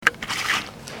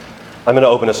I'm going to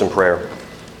open us in prayer.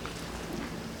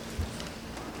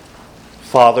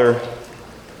 Father,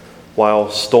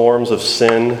 while storms of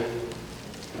sin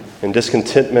and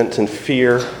discontentment and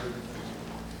fear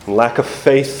and lack of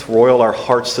faith roil our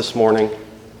hearts this morning,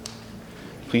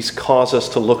 please cause us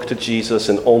to look to Jesus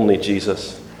and only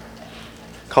Jesus.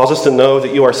 Cause us to know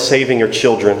that you are saving your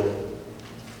children.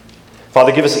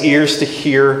 Father, give us ears to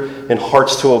hear and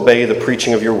hearts to obey the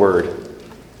preaching of your word.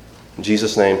 In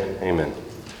Jesus' name, amen.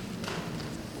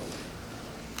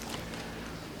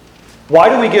 Why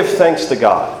do we give thanks to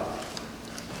God?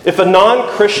 If a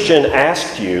non-Christian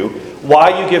asked you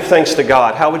why you give thanks to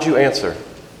God, how would you answer?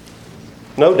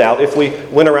 No doubt, if we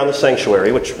went around the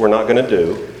sanctuary, which we're not going to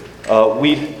do,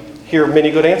 we'd hear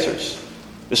many good answers.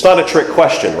 It's not a trick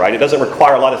question, right? It doesn't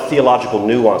require a lot of theological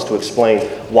nuance to explain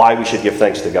why we should give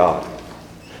thanks to God.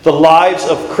 The lives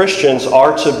of Christians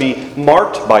are to be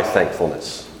marked by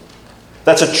thankfulness.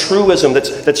 That's a truism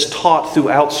that's taught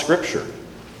throughout Scripture.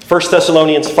 1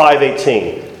 Thessalonians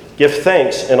 5:18, give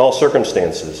thanks in all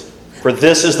circumstances, for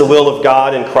this is the will of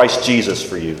God in Christ Jesus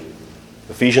for you.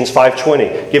 Ephesians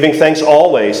 5:20, giving thanks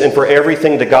always and for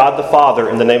everything to God the Father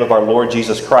in the name of our Lord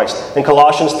Jesus Christ. And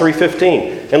Colossians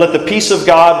 3:15, and let the peace of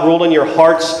God rule in your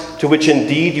hearts, to which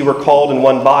indeed you were called in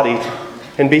one body,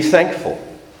 and be thankful.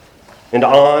 And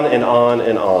on and on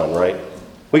and on, right?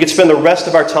 We could spend the rest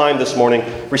of our time this morning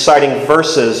reciting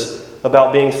verses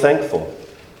about being thankful.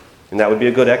 And that would be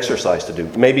a good exercise to do.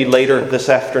 Maybe later this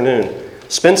afternoon,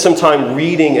 spend some time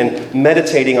reading and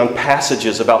meditating on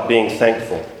passages about being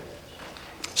thankful.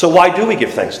 So why do we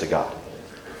give thanks to God?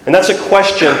 And that's a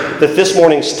question that this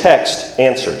morning's text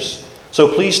answers. So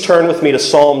please turn with me to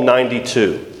Psalm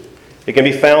 92. It can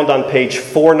be found on page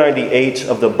 498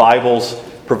 of the Bibles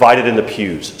provided in the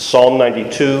pews. Psalm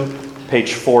 92,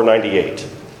 page 498.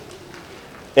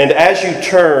 And as you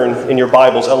turn in your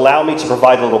Bibles, allow me to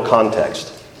provide a little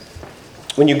context.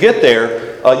 When you get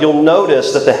there, you'll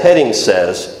notice that the heading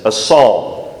says, a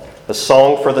psalm, a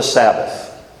song for the Sabbath.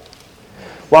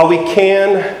 While we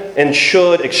can and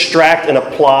should extract and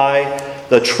apply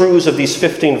the truths of these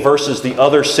 15 verses the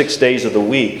other 6 days of the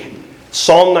week,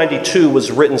 Psalm 92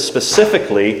 was written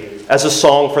specifically as a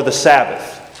song for the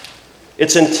Sabbath.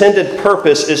 Its intended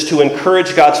purpose is to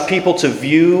encourage God's people to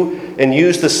view and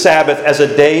use the Sabbath as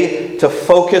a day to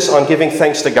focus on giving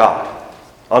thanks to God,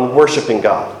 on worshiping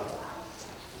God.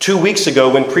 2 weeks ago,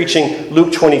 when preaching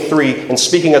Luke 23 and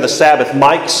speaking of the Sabbath,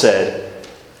 Mike said,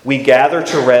 we gather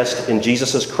to rest in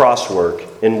Jesus' cross work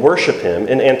and worship him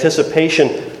in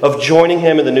anticipation of joining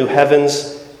him in the new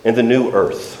heavens and the new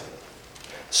earth.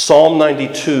 Psalm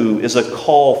 92 is a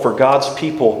call for God's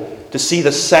people to see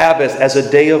the Sabbath as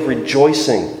a day of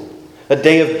rejoicing, a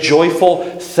day of joyful,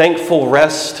 thankful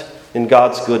rest in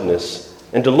God's goodness,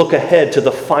 and to look ahead to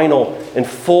the final and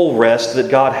full rest that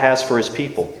God has for his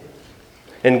people.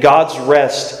 And God's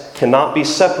rest cannot be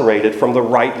separated from the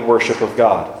right worship of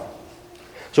God.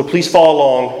 So please follow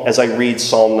along as I read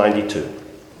Psalm 92.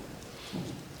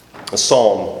 A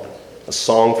psalm, a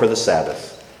song for the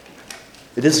Sabbath.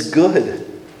 It is good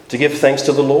to give thanks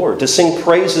to the Lord, to sing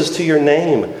praises to your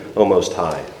name, O Most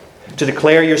High, to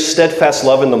declare your steadfast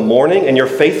love in the morning and your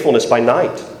faithfulness by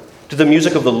night, to the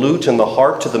music of the lute and the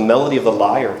harp, to the melody of the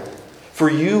lyre.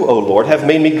 For you, O Lord, have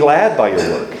made me glad by your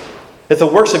work. At the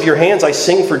works of your hands I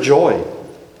sing for joy.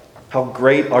 How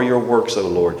great are your works, O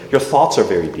Lord. Your thoughts are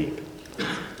very deep.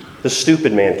 The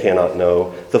stupid man cannot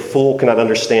know, the fool cannot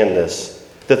understand this,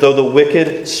 that though the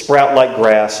wicked sprout like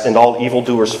grass and all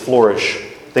evildoers flourish,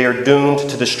 they are doomed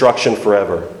to destruction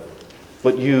forever.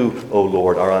 But you, O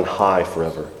Lord, are on high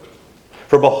forever.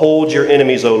 For behold your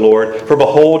enemies, O Lord, for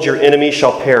behold your enemies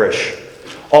shall perish.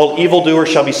 All evildoers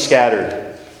shall be scattered.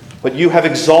 But you have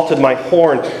exalted my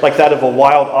horn like that of a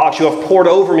wild ox. You have poured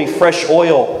over me fresh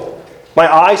oil. My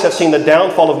eyes have seen the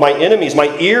downfall of my enemies.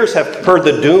 My ears have heard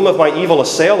the doom of my evil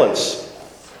assailants.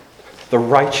 The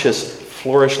righteous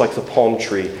flourish like the palm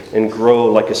tree and grow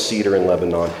like a cedar in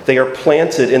Lebanon. They are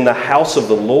planted in the house of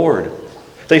the Lord.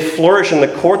 They flourish in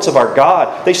the courts of our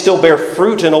God. They still bear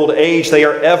fruit in old age. They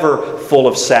are ever full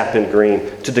of sap and green,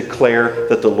 to declare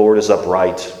that the Lord is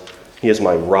upright. He is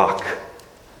my rock,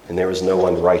 and there is no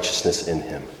unrighteousness in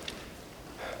him.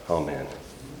 Amen.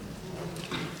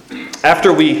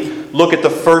 After we look at the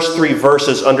first 3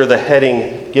 verses under the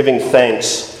heading, Giving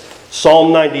Thanks,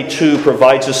 Psalm 92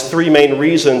 provides us 3 main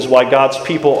reasons why God's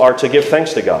people are to give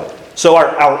thanks to God. So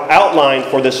our outline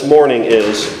for this morning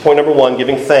is, point number 1,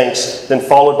 giving thanks, then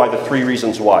followed by the 3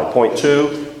 reasons why. Point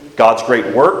 2, God's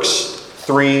great works.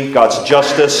 3, God's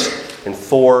justice. And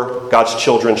 4, God's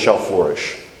children shall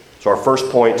flourish. So our first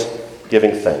point,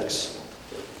 giving thanks.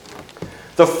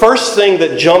 The first thing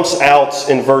that jumps out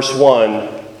in verse 1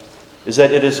 is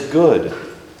that it is good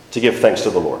to give thanks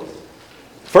to the Lord.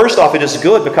 First off, it is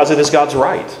good because it is God's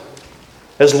right.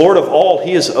 As Lord of all,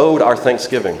 He is owed our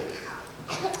thanksgiving.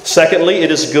 Secondly,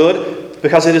 it is good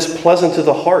because it is pleasant to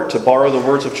the heart, to borrow the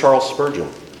words of Charles Spurgeon.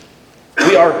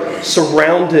 We are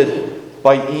surrounded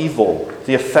by evil,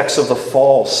 the effects of the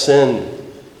fall, sin.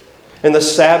 And the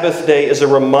Sabbath day is a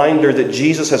reminder that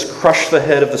Jesus has crushed the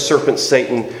head of the serpent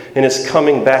Satan and is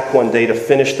coming back one day to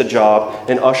finish the job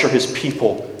and usher His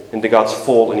people into God's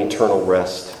full and eternal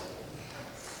rest.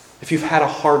 If you've had a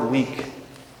hard week,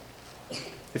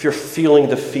 if you're feeling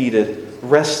defeated,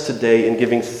 rest today in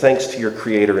giving thanks to your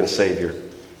Creator and Savior.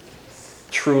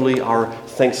 Truly, our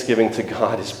thanksgiving to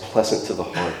God is pleasant to the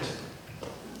heart.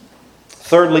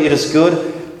 Thirdly, it is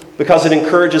good because it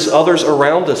encourages others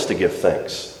around us to give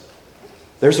thanks.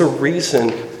 There's a reason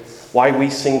why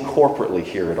we sing corporately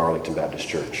here at Arlington Baptist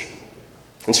Church.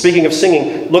 And speaking of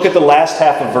singing, look at the last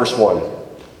half of verse 1.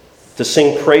 To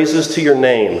sing praises to your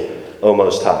name, O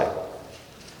Most High.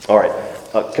 All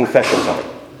right, confession time.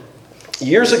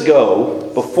 Years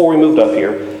ago, before we moved up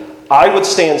here, I would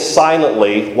stand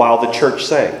silently while the church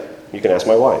sang. You can ask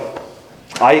my wife.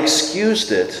 I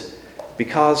excused it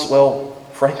because, well,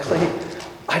 frankly,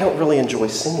 I don't really enjoy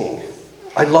singing.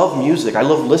 I love music. I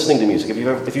love listening to music.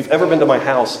 If you've ever been to my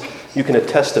house, you can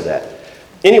attest to that.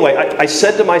 Anyway, I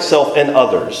said to myself and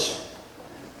others,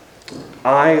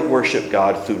 I worship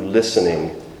God through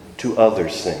listening to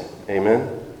others sing.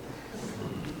 Amen?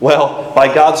 Well, by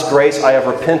God's grace, I have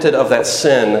repented of that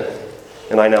sin,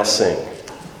 and I now sing.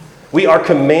 We are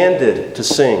commanded to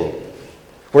sing.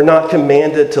 We're not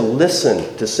commanded to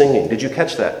listen to singing. Did you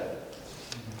catch that?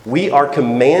 We are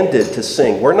commanded to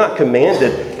sing. We're not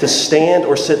commanded to stand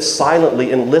or sit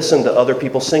silently and listen to other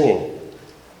people singing.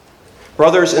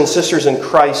 Brothers and sisters in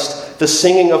Christ, the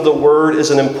singing of the word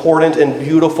is an important and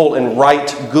beautiful and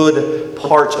right, good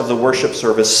part of the worship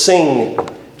service. Sing.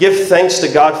 Give thanks to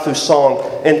God through song.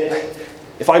 And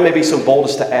if I may be so bold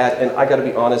as to add, and I got to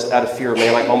be honest, out of fear of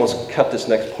man, I almost cut this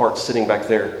next part sitting back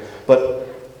there. But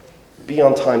be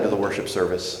on time to the worship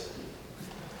service.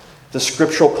 The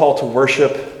scriptural call to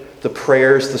worship, the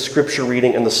prayers, the scripture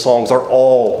reading, and the songs are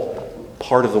all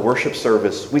part of the worship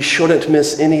service. We shouldn't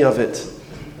miss any of it.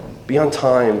 Be on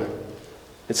time.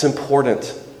 It's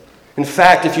important. In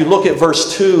fact, if you look at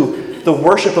verse 2, the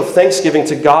worship of thanksgiving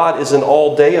to God is an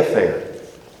all-day affair.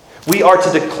 We are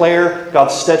to declare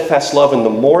God's steadfast love in the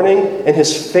morning and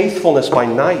His faithfulness by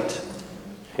night.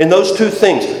 And those two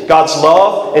things, God's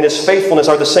love and His faithfulness,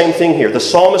 are the same thing here. The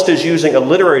psalmist is using a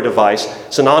literary device,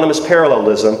 synonymous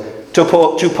parallelism, to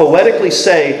poetically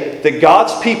say that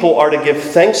God's people are to give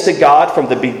thanks to God from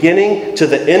the beginning to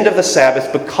the end of the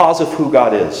Sabbath because of who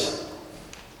God is.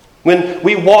 When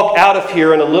we walk out of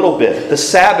here in a little bit, the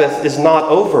Sabbath is not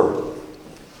over.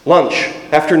 Lunch,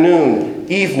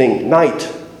 afternoon, evening,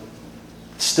 night.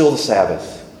 It's still the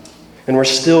Sabbath. And we're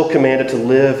still commanded to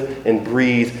live and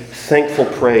breathe thankful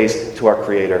praise to our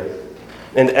Creator.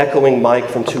 And echoing Mike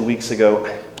from 2 weeks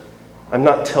ago, I'm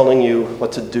not telling you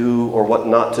what to do or what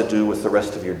not to do with the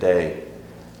rest of your day.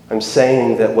 I'm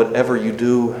saying that whatever you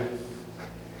do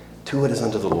it as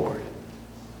unto the Lord.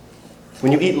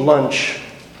 When you eat lunch,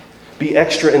 be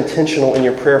extra intentional in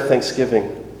your prayer of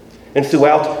thanksgiving. And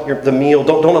throughout the meal,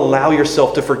 don't allow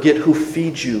yourself to forget who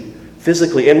feeds you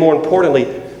physically, and more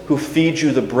importantly, who feeds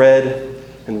you the bread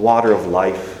and water of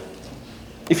life.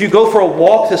 If you go for a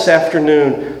walk this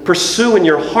afternoon, pursue in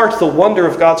your heart the wonder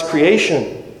of God's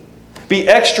creation. Be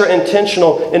extra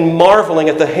intentional in marveling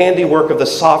at the handiwork of the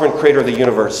sovereign Creator of the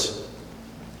universe.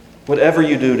 Whatever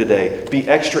you do today, be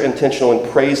extra intentional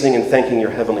in praising and thanking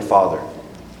your Heavenly Father.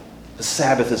 The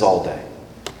Sabbath is all day.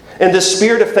 And the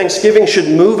spirit of thanksgiving should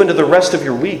move into the rest of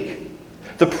your week.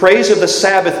 The praise of the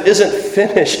Sabbath isn't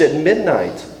finished at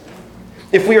midnight.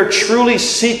 If we are truly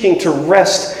seeking to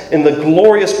rest in the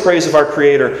glorious praise of our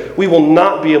Creator, we will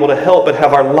not be able to help but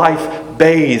have our life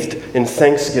bathed in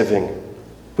thanksgiving.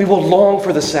 We will long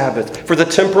for the Sabbath, for the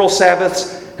temporal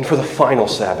Sabbaths, and for the final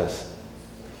Sabbath.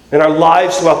 And our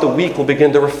lives throughout the week will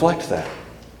begin to reflect that.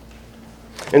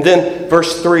 And then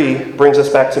verse 3 brings us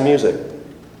back to music.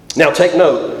 Now take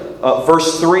note,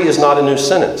 verse 3 is not a new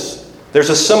sentence. There's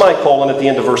a semicolon at the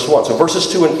end of verse 1. So verses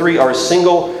 2 and 3 are a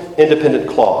single independent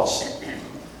clause.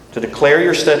 To declare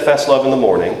your steadfast love in the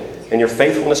morning and your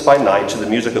faithfulness by night to the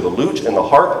music of the lute and the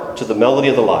harp to the melody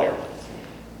of the lyre.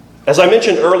 As I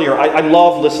mentioned earlier, I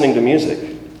love listening to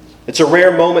music. It's a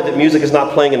rare moment that music is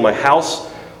not playing in my house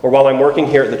or while I'm working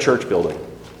here at the church building.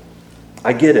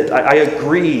 I get it. I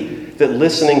agree that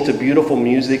listening to beautiful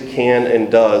music can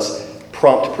and does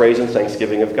prompt praise and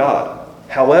thanksgiving of God.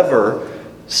 However,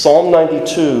 Psalm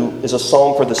 92 is a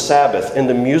psalm for the Sabbath, and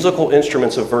the musical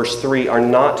instruments of verse 3 are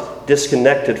not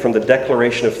disconnected from the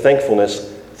declaration of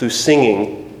thankfulness through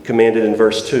singing commanded in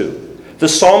verse 2. The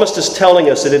psalmist is telling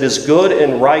us that it is good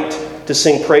and right to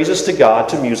sing praises to God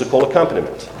to musical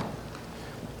accompaniment.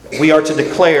 We are to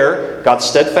declare God's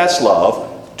steadfast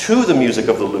love to the music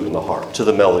of the lute and the harp, to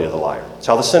the melody of the lyre. That's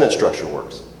how the sentence structure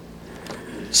works.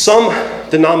 Some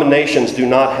denominations do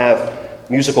not have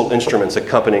musical instruments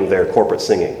accompanying their corporate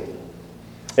singing.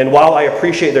 And while I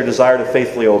appreciate their desire to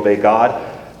faithfully obey God,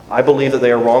 I believe that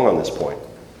they are wrong on this point.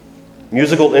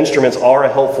 Musical instruments are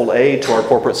a helpful aid to our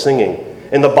corporate singing,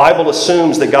 and the Bible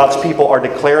assumes that God's people are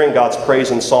declaring God's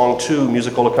praise in song to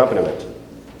musical accompaniment.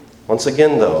 Once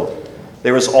again, though,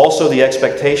 there is also the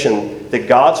expectation that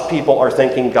God's people are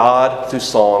thanking God through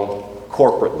song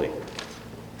corporately.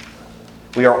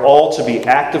 We are all to be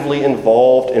actively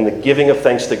involved in the giving of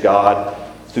thanks to God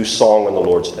through song on the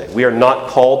Lord's Day. We are not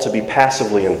called to be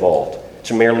passively involved,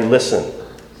 to merely listen.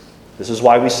 This is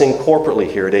why we sing corporately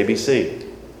here at ABC.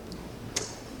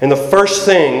 And the first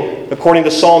thing, according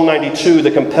to Psalm 92,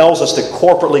 that compels us to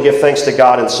corporately give thanks to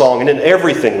God in song and in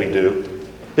everything we do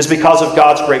is because of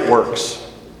God's great works.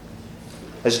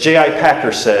 As J.I.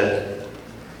 Packer said,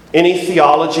 any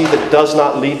theology that does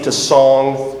not lead to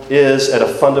song is, at a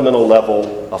fundamental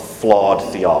level, a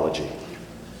flawed theology.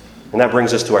 And that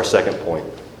brings us to our second point.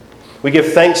 We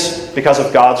give thanks because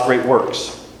of God's great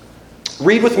works.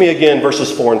 Read with me again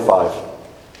verses 4 and 5.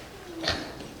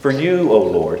 For you, O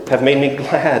Lord, have made me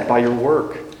glad by your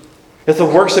work. At the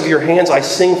works of your hands I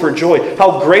sing for joy.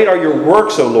 How great are your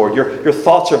works, O Lord. Your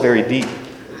thoughts are very deep.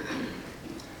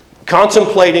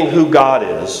 Contemplating who God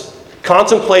is,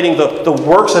 contemplating the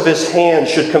works of his hands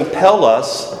should compel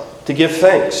us to give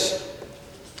thanks.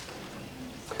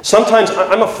 Sometimes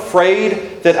I'm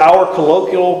afraid that our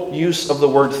colloquial use of the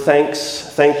word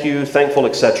thanks, thank you, thankful,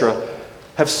 etc.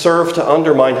 have served to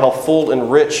undermine how full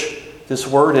and rich this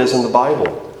word is in the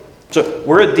Bible. So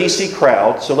we're a DC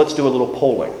crowd, so let's do a little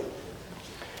polling.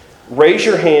 Raise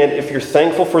your hand if you're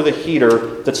thankful for the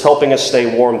heater that's helping us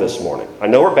stay warm this morning. I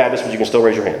know we're Baptists, but you can still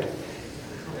raise your hand.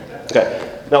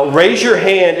 Okay. Now raise your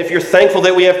hand if you're thankful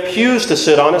that we have pews to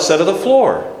sit on instead of the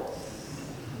floor.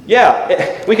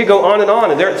 Yeah, we could go on and on.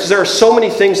 And there are so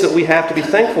many things that we have to be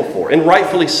thankful for, and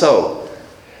rightfully so.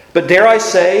 But dare I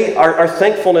say, our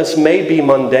thankfulness may be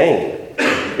mundane.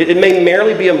 It may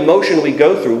merely be a motion we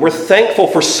go through. We're thankful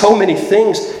for so many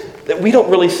things that we don't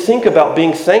really think about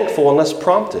being thankful unless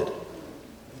prompted.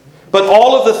 But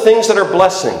all of the things that are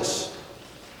blessings,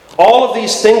 all of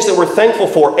these things that we're thankful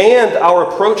for and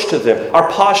our approach to them, our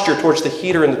posture towards the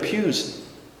heater and the pews,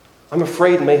 I'm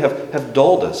afraid may have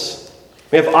dulled us,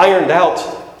 may have ironed out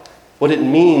what it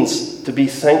means to be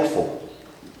thankful.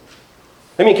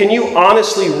 I mean, can you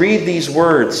honestly read these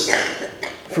words?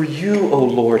 For you, O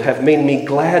Lord, have made me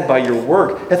glad by your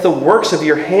work. At the works of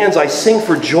your hands I sing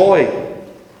for joy.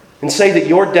 And say that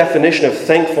your definition of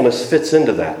thankfulness fits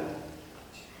into that.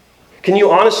 Can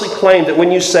you honestly claim that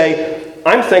when you say,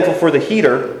 I'm thankful for the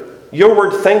heater, your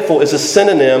word thankful is a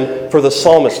synonym for the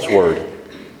psalmist's word?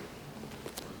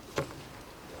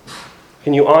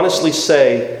 Can you honestly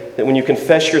say that when you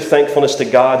confess your thankfulness to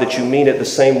God that you mean it the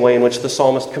same way in which the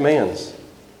psalmist commands?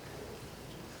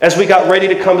 As we got ready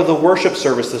to come to the worship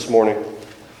service this morning,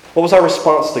 what was our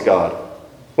response to God?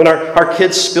 When our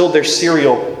kids spilled their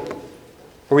cereal,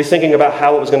 were we thinking about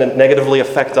how it was going to negatively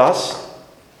affect us?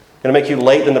 Going to make you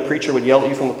late and the preacher would yell at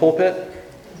you from the pulpit?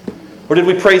 Or did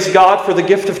we praise God for the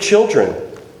gift of children?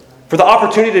 For the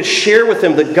opportunity to share with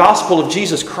them the gospel of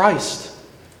Jesus Christ?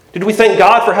 Did we thank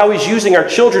God for how he's using our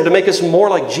children to make us more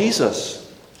like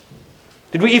Jesus?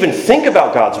 Did we even think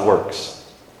about God's works?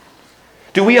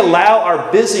 Do we allow our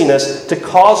busyness to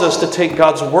cause us to take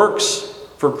God's works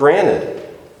for granted?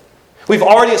 We've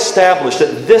already established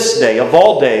that this day, of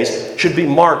all days, should be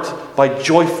marked by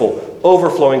joyful,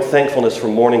 overflowing thankfulness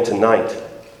from morning to night.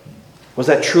 Was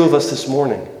that true of us this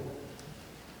morning?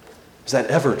 Is that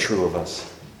ever true of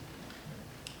us?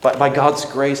 By God's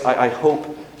grace, I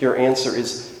hope your answer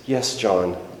is, yes,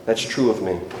 John, that's true of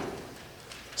me.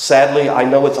 Sadly, I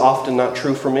know it's often not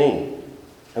true for me.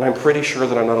 And I'm pretty sure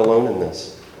that I'm not alone in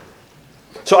this.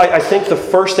 So I think the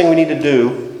first thing we need to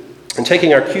do, and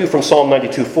taking our cue from Psalm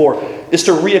 92:4, is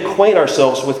to reacquaint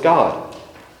ourselves with God,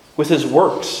 with his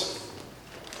works.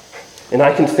 And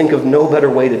I can think of no better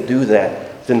way to do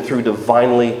that than through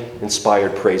divinely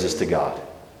inspired praises to God.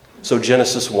 So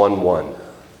Genesis 1:1.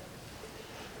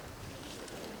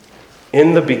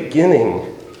 In the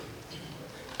beginning,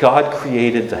 God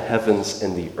created the heavens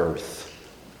and the earth.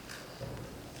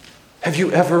 Have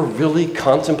you ever really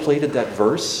contemplated that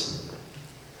verse?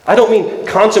 I don't mean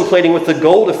contemplating with the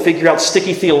goal to figure out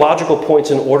sticky theological points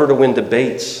in order to win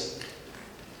debates.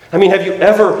 I mean, have you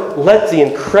ever let the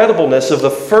incredibleness of the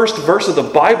first verse of the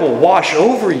Bible wash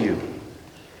over you?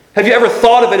 Have you ever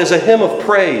thought of it as a hymn of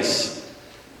praise?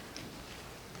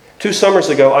 2 summers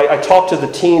ago, I talked to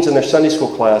the teens in their Sunday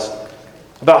school class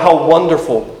about how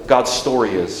wonderful God's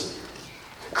story is.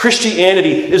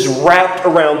 Christianity is wrapped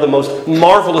around the most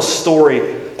marvelous story,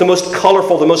 the most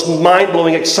colorful, the most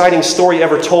mind-blowing, exciting story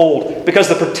ever told, because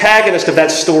the protagonist of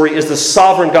that story is the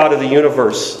sovereign God of the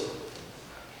universe.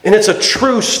 And it's a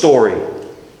true story.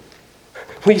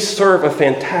 We serve a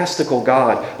fantastical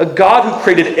God, a God who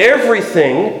created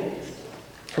everything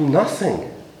from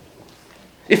nothing.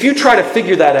 If you try to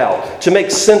figure that out, to make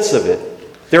sense of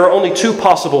it, there are only 2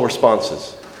 possible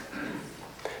responses.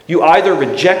 You either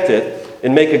reject it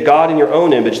and make a God in your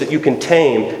own image that you can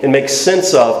tame and make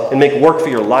sense of and make work for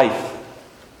your life,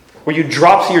 or you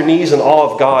drop to your knees in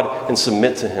awe of God and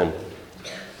submit to Him.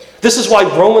 This is why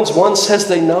Romans 1 says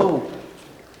they know.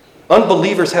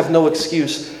 Unbelievers have no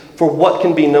excuse, for what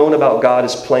can be known about God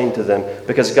is plain to them,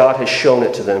 because God has shown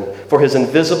it to them. For His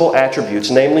invisible attributes,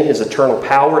 namely His eternal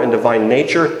power and divine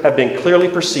nature, have been clearly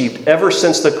perceived ever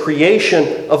since the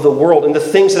creation of the world and the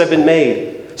things that have been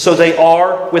made. So they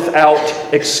are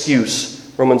without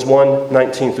excuse. Romans 1,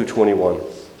 19 through 21.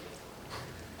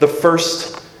 The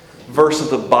first verse of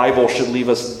the Bible should leave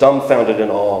us dumbfounded in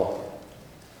awe.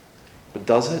 But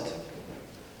does it?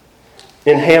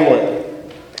 In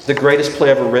Hamlet, the greatest play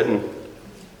ever written,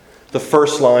 the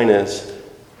first line is,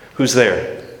 "Who's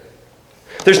there?"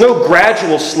 There's no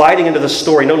gradual sliding into the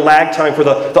story, no lag time for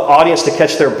the audience to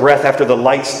catch their breath after the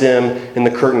lights dim and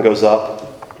the curtain goes up.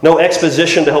 No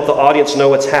exposition to help the audience know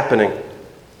what's happening.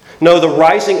 No, the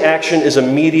rising action is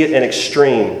immediate and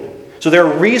extreme. So there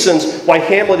are reasons why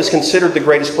Hamlet is considered the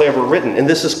greatest play ever written, and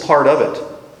this is part of it.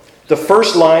 The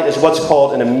first line is what's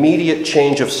called an immediate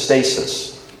change of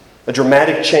stasis, a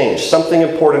dramatic change. Something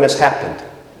important has happened.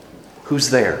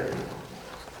 Who's there?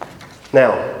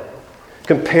 Now,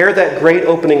 compare that great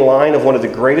opening line of one of the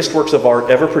greatest works of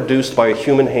art ever produced by a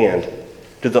human hand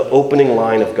to the opening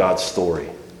line of God's story.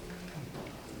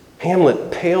 Hamlet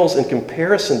pales in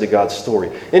comparison to God's story.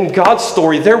 In God's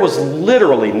story, there was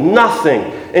literally nothing.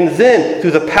 And then,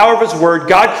 through the power of His Word,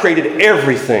 God created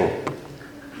everything.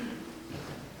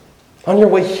 On your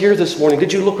way here this morning,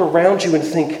 did you look around you and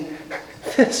think,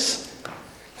 this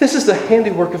is the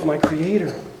handiwork of my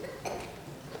Creator?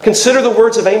 Consider the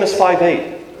words of Amos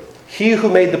 5:8. He who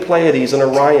made the Pleiades and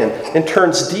Orion and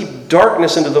turns deep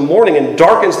darkness into the morning and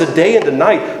darkens the day into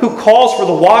night, who calls for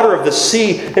the water of the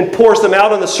sea and pours them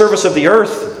out on the surface of the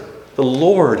earth. The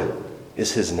Lord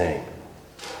is His name.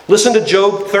 Listen to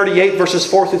Job 38, verses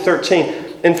 4 through 13.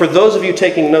 And for those of you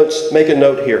taking notes, make a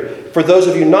note here. For those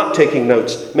of you not taking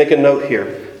notes, make a note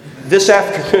here. This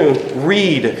afternoon,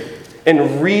 read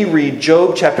and reread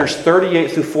Job chapters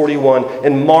 38 through 41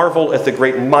 and marvel at the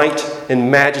great might and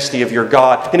majesty of your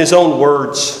God in His own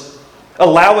words.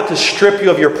 Allow it to strip you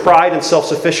of your pride and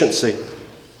self-sufficiency.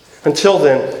 Until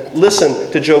then,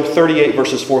 listen to Job 38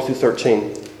 verses 4 through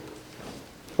 13.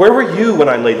 Where were you when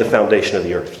I laid the foundation of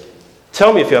the earth?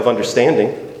 Tell me if you have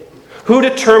understanding. Who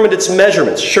determined its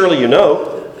measurements? Surely you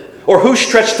know. Or who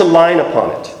stretched the line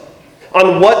upon it?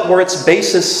 On what were its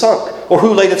bases sunk? Or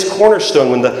who laid its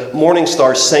cornerstone when the morning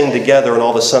stars sang together and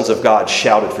all the sons of God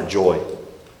shouted for joy?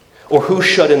 Or who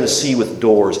shut in the sea with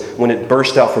doors when it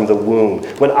burst out from the womb?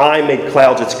 When I made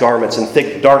clouds its garments and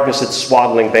thick darkness its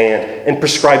swaddling band, and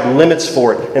prescribed limits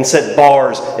for it, and set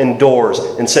bars and doors,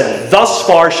 and said, thus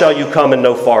far shall you come and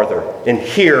no farther, and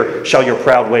here shall your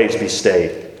proud waves be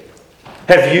stayed.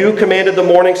 Have you commanded the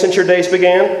morning since your days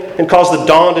began, and caused the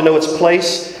dawn to know its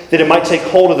place, that it might take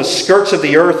hold of the skirts of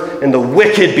the earth, and the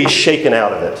wicked be shaken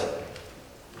out of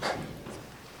it?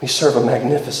 We serve a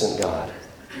magnificent God.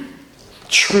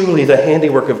 Truly, the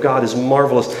handiwork of God is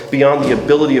marvelous beyond the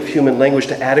ability of human language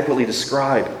to adequately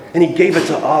describe. And He gave it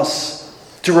to us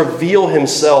to reveal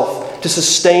Himself, to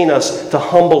sustain us, to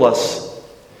humble us.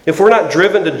 If we're not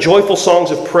driven to joyful songs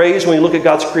of praise when we look at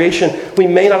God's creation, we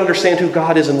may not understand who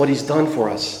God is and what He's done for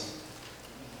us.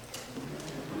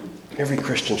 Every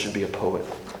Christian should be a poet.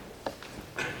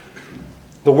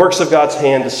 The works of God's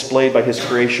hand displayed by His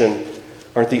creation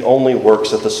aren't the only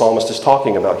works that the psalmist is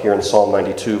talking about here in Psalm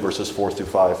 92, verses 4 through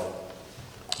 5.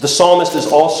 The psalmist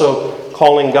is also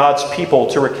calling God's people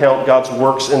to recount God's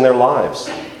works in their lives.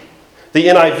 The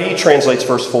NIV translates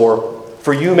verse 4,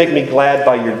 "For you make me glad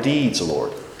by your deeds,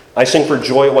 Lord. I sing for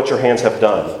joy at what your hands have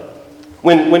done."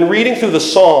 When reading through the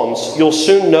Psalms, you'll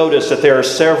soon notice that there are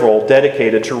several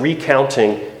dedicated to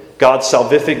recounting God's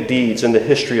salvific deeds in the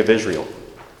history of Israel.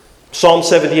 Psalm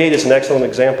 78 is an excellent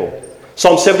example.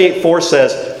 Psalm 78:4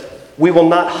 says, "We will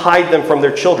not hide them from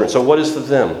their children." So what is the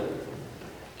them?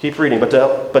 Keep reading.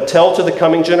 But tell to the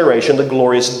coming generation the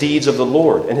glorious deeds of the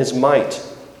Lord and his might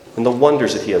and the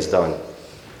wonders that he has done.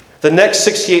 The next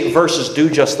 68 verses do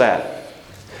just that.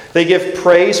 They give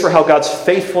praise for how God's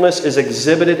faithfulness is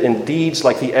exhibited in deeds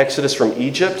like the Exodus from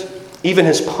Egypt, even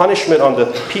his punishment on the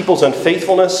people's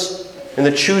unfaithfulness, and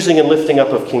the choosing and lifting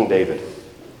up of King David.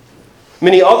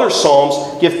 Many other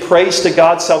psalms give praise to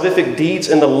God's salvific deeds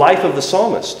in the life of the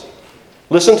psalmist.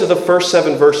 Listen to the first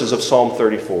 7 verses of Psalm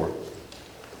 34.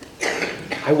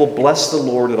 "I will bless the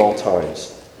Lord at all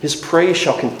times. His praise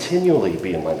shall continually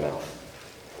be in my mouth.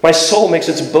 My soul makes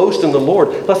its boast in the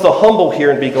Lord. Let the humble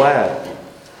hear and be glad.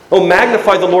 Oh,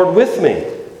 magnify the Lord with me,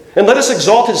 and let us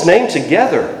exalt his name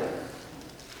together.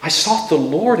 I sought the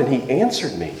Lord, and he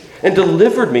answered me, and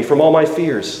delivered me from all my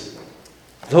fears.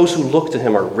 Those who look to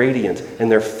him are radiant,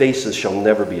 and their faces shall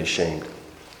never be ashamed.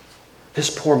 This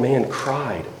poor man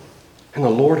cried, and the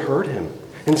Lord heard him,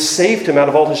 and saved him out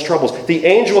of all his troubles. The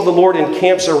angel of the Lord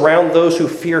encamps around those who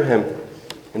fear him,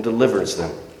 and delivers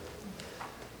them."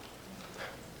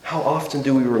 How often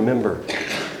do we remember,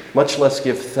 much less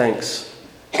give thanks,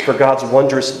 for God's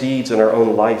wondrous deeds in our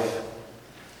own life?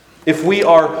 If we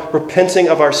are repenting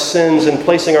of our sins and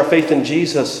placing our faith in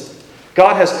Jesus,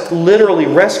 God has literally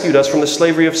rescued us from the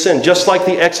slavery of sin, just like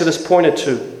the Exodus pointed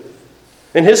to.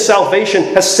 And his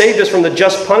salvation has saved us from the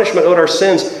just punishment owed our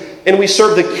sins, and we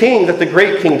serve the King that the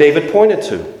great King David pointed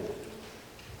to.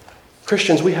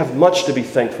 Christians, we have much to be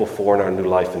thankful for in our new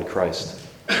life in Christ.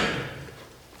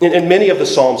 In many of the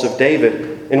Psalms of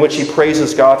David, in which he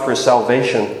praises God for his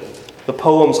salvation, the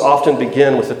poems often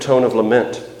begin with a tone of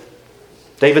lament.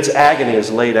 David's agony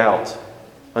is laid out,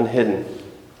 unhidden.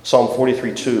 Psalm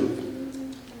 43:2.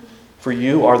 "For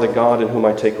you are the God in whom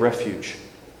I take refuge.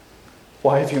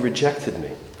 Why have you rejected me?"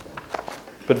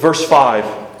 But verse 5,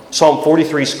 Psalm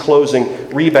 43's closing,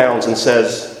 rebounds and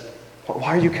says,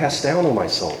 "Why are you cast down, O my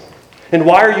soul? And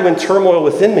why are you in turmoil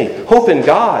within me? Hope in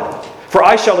God, for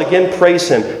I shall again praise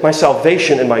him, my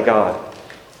salvation and my God."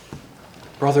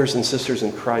 Brothers and sisters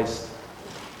in Christ,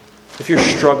 if you're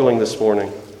struggling this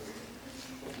morning,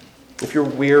 if you're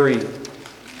weary,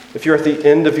 if you're at the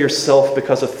end of yourself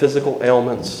because of physical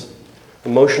ailments,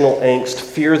 emotional angst,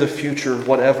 fear of the future,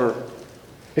 whatever,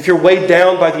 if you're weighed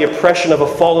down by the oppression of a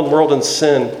fallen world and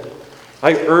sin,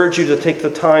 I urge you to take the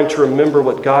time to remember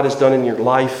what God has done in your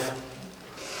life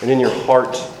and in your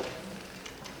heart.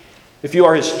 If you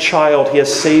are his child, he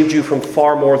has saved you from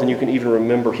far more than you can even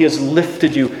remember. He has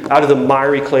lifted you out of the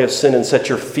miry clay of sin and set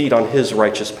your feet on his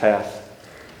righteous path.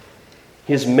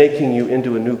 He is making you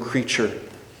into a new creature.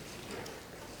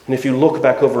 And if you look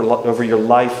back over your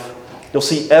life, you'll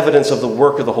see evidence of the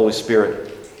work of the Holy Spirit.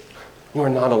 You are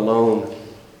not alone.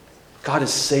 God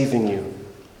is saving you.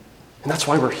 And that's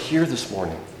why we're here this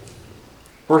morning.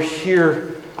 We're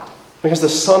here because the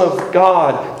Son of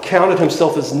God counted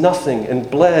himself as nothing and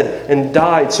bled and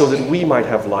died so that we might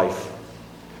have life.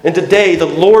 And today, the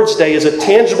Lord's Day, is a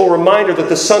tangible reminder that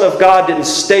the Son of God didn't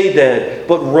stay dead,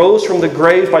 but rose from the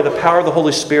grave by the power of the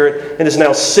Holy Spirit and is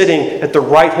now sitting at the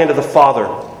right hand of the Father.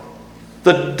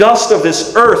 The dust of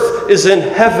this earth is in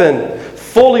heaven,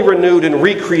 fully renewed and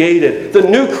recreated. The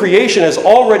new creation has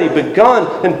already begun,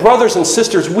 and brothers and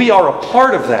sisters, we are a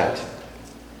part of that.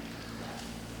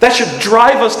 That should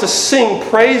drive us to sing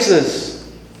praises.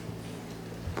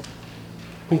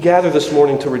 We gather this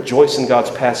morning to rejoice in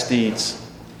God's past deeds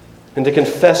and to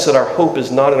confess that our hope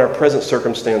is not in our present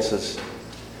circumstances,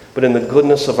 but in the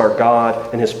goodness of our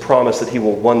God and his promise that he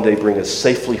will one day bring us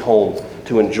safely home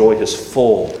to enjoy his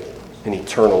full and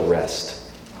eternal rest.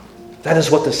 That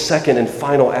is what the second and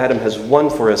final Adam has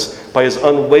won for us by his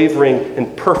unwavering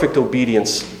and perfect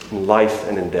obedience in life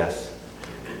and in death.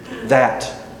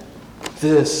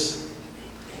 This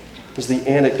is the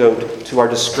antidote to our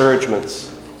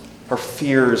discouragements, our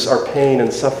fears, our pain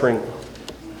and suffering.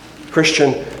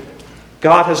 Christian,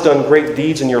 God has done great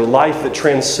deeds in your life that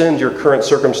transcend your current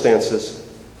circumstances,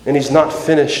 and he's not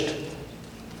finished.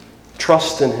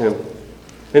 Trust in him.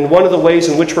 And one of the ways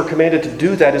in which we're commanded to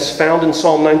do that is found in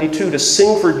Psalm 92, to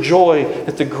sing for joy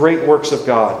at the great works of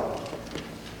God.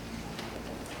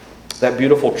 That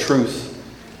beautiful truth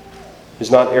is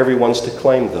not everyone's to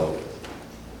claim, though.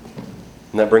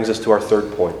 And that brings us to our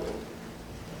third point.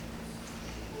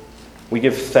 We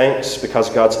give thanks because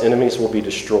God's enemies will be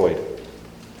destroyed.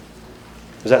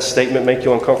 Does that statement make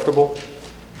you uncomfortable?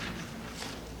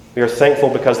 We are thankful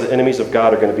because the enemies of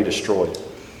God are going to be destroyed.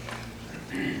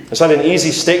 It's not an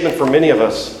easy statement for many of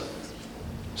us.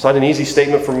 It's not an easy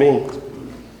statement for me.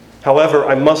 However,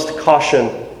 I must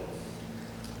caution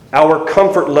Our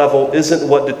comfort level isn't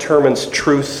what determines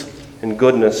truth and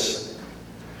goodness.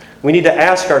 We need to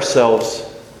ask ourselves,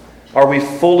 are we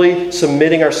fully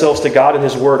submitting ourselves to God and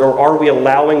His Word, or are we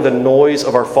allowing the noise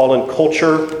of our fallen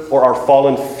culture or our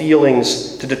fallen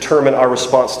feelings to determine our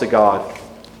response to God?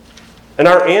 And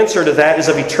our answer to that is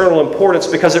of eternal importance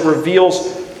because it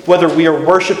reveals whether we are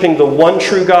worshiping the one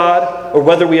true God or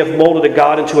whether we have molded a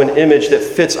God into an image that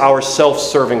fits our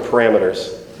self-serving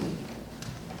parameters.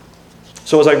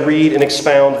 So as I read and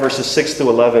expound verses 6 through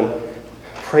 11,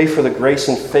 pray for the grace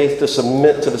and faith to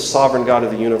submit to the sovereign God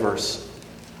of the universe,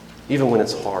 even when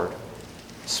it's hard,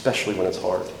 especially when it's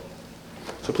hard.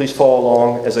 So please follow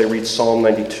along as I read Psalm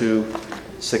 92,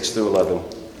 6 through 11.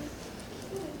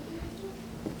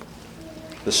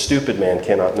 The stupid man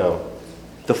cannot know.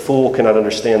 The fool cannot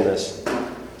understand this.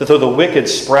 That though the wicked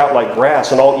sprout like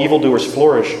grass and all evildoers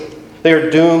flourish, they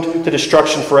are doomed to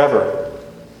destruction forever.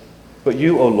 But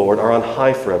you, O Lord, are on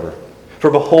high forever.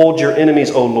 For behold your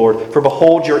enemies, O Lord. For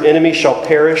behold your enemies shall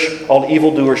perish, all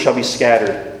evildoers shall be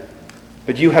scattered.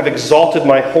 But you have exalted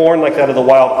my horn like that of the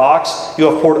wild ox. You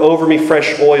have poured over me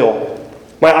fresh oil.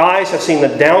 My eyes have seen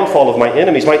the downfall of my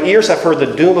enemies. My ears have heard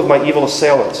the doom of my evil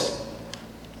assailants.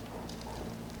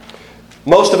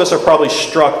 Most of us are probably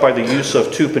struck by the use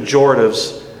of two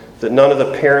pejoratives that none of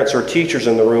the parents or teachers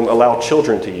in the room allow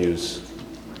children to use.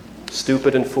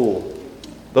 Stupid and fool.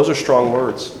 Those are strong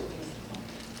words.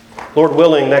 Lord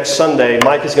willing, next Sunday,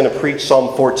 Mike is going to preach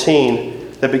Psalm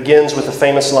 14 that begins with the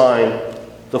famous line,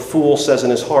 "The fool says in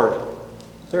his heart,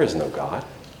 there is no God."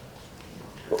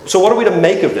 So what are we to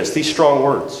make of this, these strong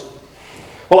words?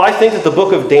 Well, I think that the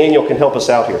book of Daniel can help us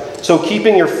out here. So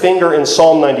keeping your finger in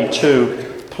Psalm 92,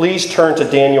 please turn to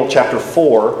Daniel chapter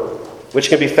 4, which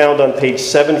can be found on page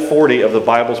 740 of the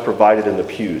Bibles provided in the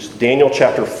pews. Daniel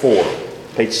chapter 4,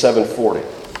 page 740.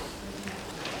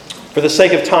 For the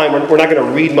sake of time, we're not going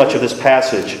to read much of this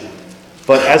passage,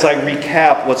 but as I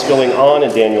recap what's going on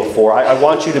in Daniel 4, I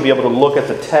want you to be able to look at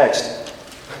the text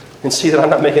and see that I'm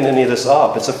not making any of this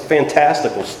up. It's a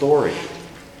fantastical story.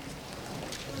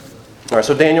 All right,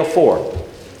 so Daniel 4.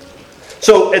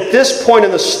 So at this point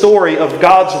in the story of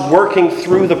God's working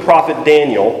through the prophet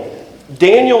Daniel,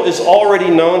 Daniel is already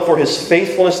known for his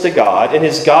faithfulness to God and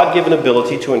his God-given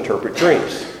ability to interpret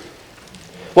dreams.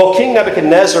 Well, King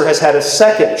Nebuchadnezzar has had a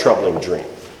second troubling dream.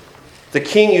 The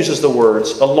king uses the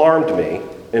words, "alarmed me,"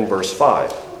 in verse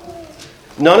 5.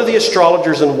 None of the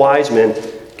astrologers and wise men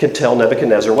can tell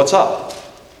Nebuchadnezzar what's up.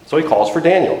 So he calls for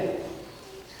Daniel.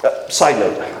 Side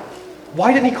note,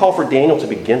 why didn't he call for Daniel to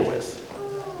begin with?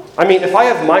 I mean, if I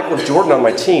have Michael Jordan on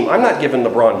my team, I'm not giving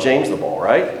LeBron James the ball,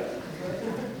 right?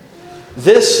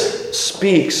 This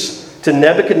speaks to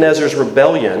Nebuchadnezzar's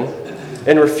rebellion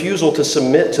and refusal to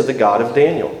submit to the God of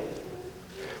Daniel,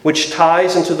 which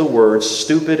ties into the words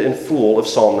stupid and fool of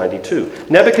Psalm 92.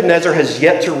 Nebuchadnezzar has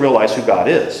yet to realize who God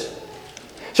is.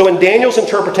 So in Daniel's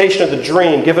interpretation of the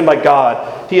dream given by God,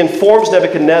 he informs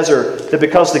Nebuchadnezzar that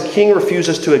because the king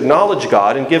refuses to acknowledge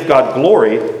God and give God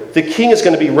glory, the king is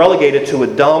going to be relegated to a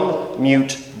dumb,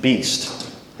 mute beast.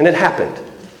 And it happened.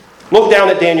 Look down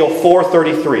at Daniel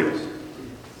 4:33.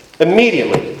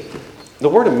 Immediately, the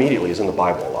word immediately is in the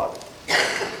Bible a lot.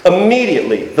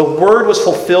 Immediately, the word was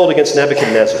fulfilled against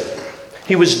Nebuchadnezzar.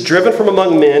 He was driven from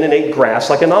among men and ate grass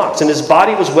like an ox, and his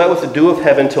body was wet with the dew of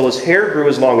heaven till his hair grew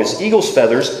as long as eagle's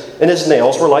feathers, and his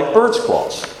nails were like bird's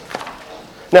claws.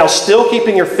 Now, still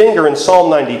keeping your finger in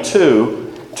Psalm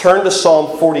 92, turn to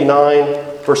Psalm 49,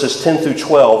 verses 10 through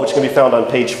 12, which can be found on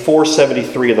page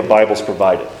 473 of the Bibles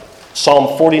provided.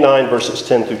 Psalm 49, verses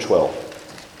 10 through 12.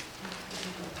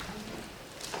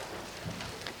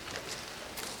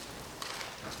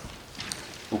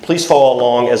 And please follow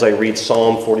along as I read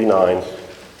Psalm 49,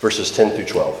 verses 10 through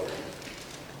 12.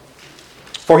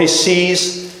 For he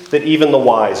sees that even the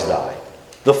wise die.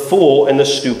 The fool and the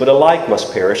stupid alike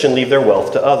must perish and leave their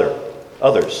wealth to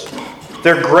others.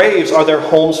 Their graves are their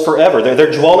homes forever. They're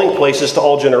their dwelling places to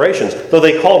all generations, though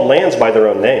they called lands by their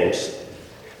own names.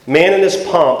 Man in his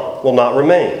pomp will not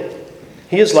remain.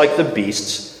 He is like the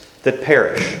beasts that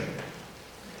perish.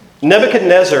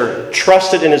 Nebuchadnezzar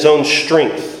trusted in his own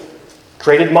strength,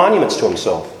 created monuments to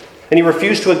himself, and he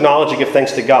refused to acknowledge and give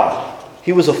thanks to God.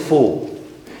 He was a fool,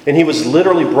 and he was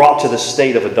literally brought to the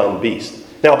state of a dumb beast.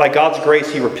 Now, by God's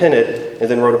grace, he repented and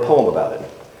then wrote a poem about it.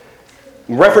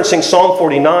 Referencing Psalm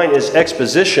 49 is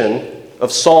exposition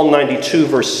of Psalm 92,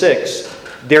 verse 6,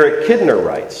 Derek Kidner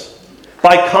writes,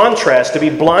 by contrast, to be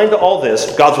blind to all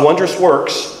this, God's wondrous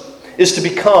works, is to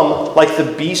become like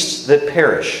the beasts that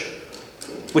perish,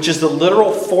 which is the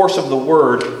literal force of the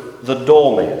word, the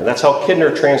dull man. And that's how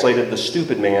Kidner translated the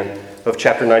stupid man of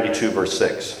chapter 92, verse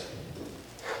 6.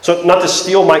 So not to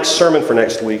steal Mike's sermon for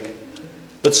next week,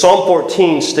 but Psalm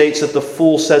 14 states that the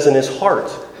fool says in his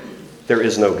heart, there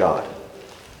is no God.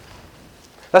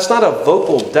 That's not a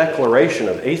vocal declaration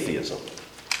of atheism.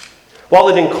 While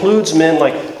it includes men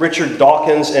like Richard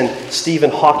Dawkins and Stephen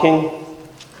Hawking,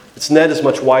 its net is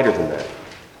much wider than that.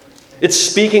 It's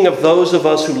speaking of those of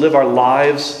us who live our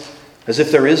lives as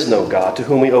if there is no God to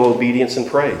whom we owe obedience and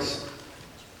praise.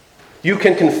 You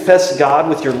can confess God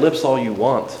with your lips all you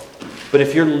want, but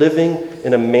if you're living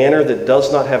in a manner that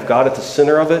does not have God at the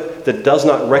center of it, that does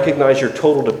not recognize your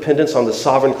total dependence on the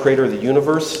sovereign creator of the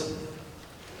universe,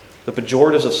 the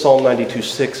pejoratives of Psalm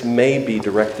 92:6 may be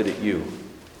directed at you.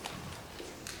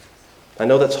 I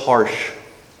know that's harsh,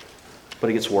 but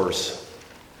it gets worse.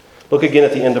 Look again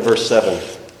at the end of verse 7.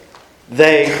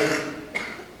 They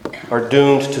are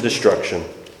doomed to destruction.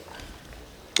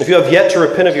 If you have yet to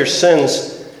repent of your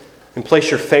sins and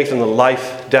place your faith in the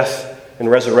life, death, and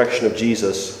resurrection of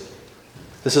Jesus,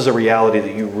 this is a reality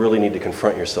that you really need to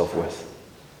confront yourself with.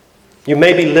 You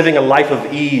may be living a life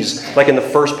of ease, like in the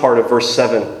first part of verse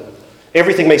 7.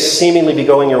 Everything may seemingly be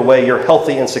going your way. You're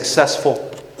healthy and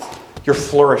successful. You're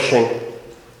flourishing.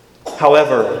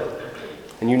 However,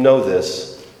 and you know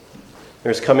this,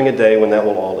 there's coming a day when that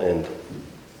will all end.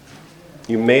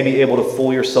 You may be able to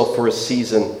fool yourself for a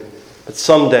season, but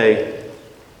someday,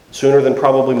 sooner than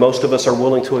probably most of us are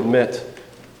willing to admit,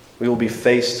 we will be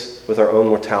faced with our own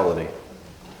mortality.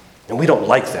 And we don't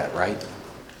like that, right?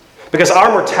 Because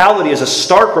our mortality is a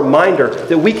stark reminder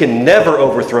that we can never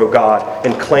overthrow God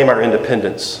and claim our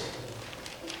independence.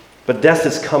 But death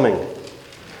is coming.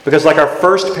 Because like our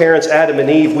first parents, Adam and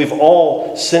Eve, we've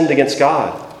all sinned against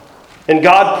God. And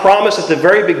God promised at the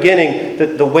very beginning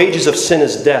that the wages of sin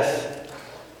is death.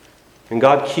 And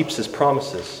God keeps his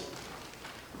promises.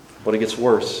 But it gets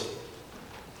worse.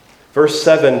 Verse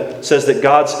 7 says that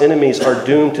God's enemies are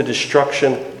doomed to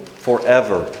destruction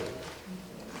forever.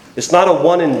 It's not a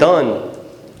one and done.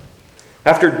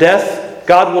 After death,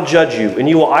 God will judge you, and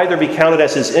you will either be counted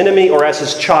as his enemy or as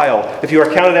his child. If you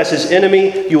are counted as his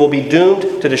enemy, you will be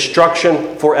doomed to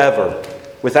destruction forever,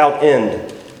 without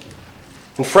end.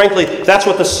 And frankly, that's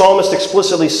what the psalmist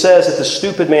explicitly says that the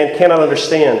stupid man cannot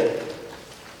understand.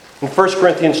 In 1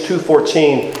 Corinthians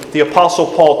 2:14, the Apostle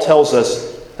Paul tells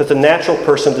us that the natural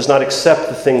person does not accept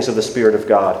the things of the Spirit of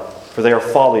God, for they are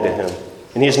folly to him,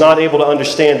 and he is not able to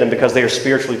understand them because they are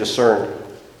spiritually discerned.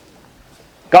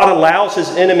 God allows his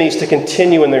enemies to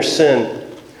continue in their sin,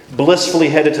 blissfully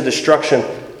headed to destruction,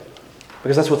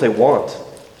 because that's what they want.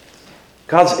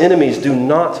 God's enemies do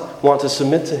not want to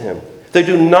submit to him. They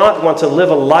do not want to live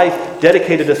a life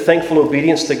dedicated to thankful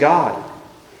obedience to God.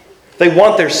 They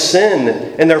want their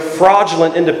sin and their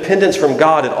fraudulent independence from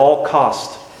God at all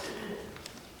cost.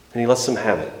 And he lets them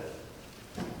have it.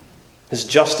 His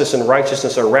justice and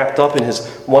righteousness are wrapped up in his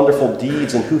wonderful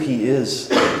deeds and who he is.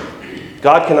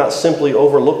 God cannot simply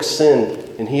overlook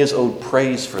sin, and he is owed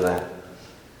praise for that.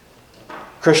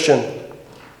 Christian,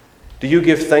 do you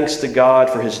give thanks to God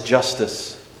for his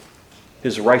justice,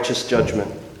 his righteous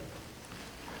judgment?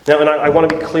 Now, and I want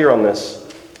to be clear on this.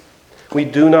 We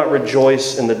do not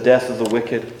rejoice in the death of the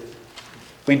wicked.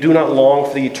 We do not long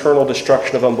for the eternal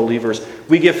destruction of unbelievers.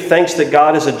 We give thanks that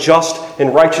God is a just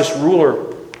and righteous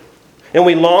ruler. And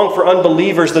we long for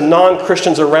unbelievers, the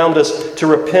non-Christians around us, to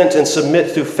repent and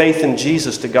submit through faith in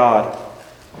Jesus to God.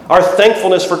 Our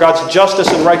thankfulness for God's justice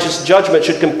and righteous judgment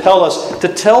should compel us to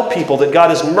tell people that God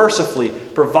has mercifully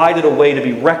provided a way to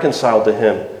be reconciled to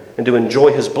him and to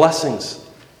enjoy his blessings,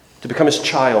 to become his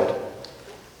child.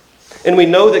 And we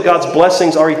know that God's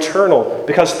blessings are eternal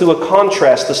because through a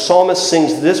contrast, the psalmist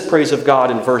sings this praise of God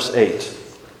in verse 8.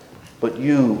 But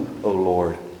you, O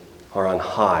Lord, are on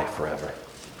high forever.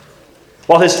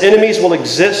 While his enemies will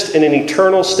exist in an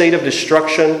eternal state of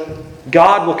destruction,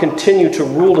 God will continue to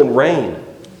rule and reign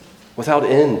without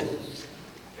end.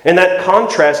 And that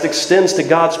contrast extends to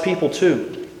God's people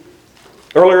too.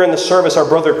 Earlier in the service, our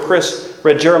brother Chris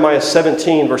read Jeremiah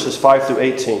 17, verses 5 through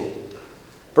 18.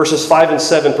 Verses 5 and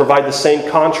 7 provide the same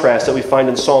contrast that we find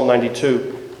in Psalm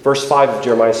 92. Verse 5 of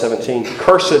Jeremiah 17.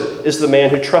 Cursed is the man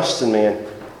who trusts in man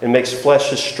and makes flesh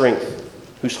his strength,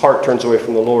 whose heart turns away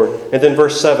from the Lord. And then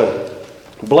verse 7.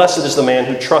 Blessed is the man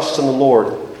who trusts in the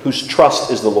Lord, whose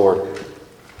trust is the Lord.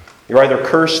 You're either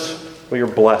cursed or you're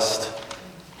blessed.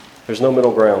 There's no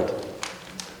middle ground.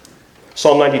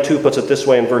 Psalm 92 puts it this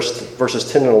way in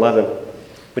verses 10 and 11.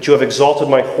 But you have exalted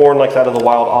my horn like that of the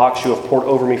wild ox. You have poured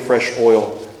over me fresh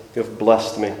oil. You have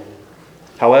blessed me.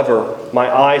 However, my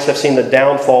eyes have seen the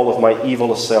downfall of my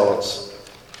evil assailants.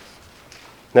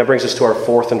 And that brings us to our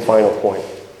fourth and final point.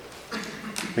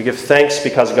 We give thanks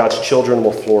because God's children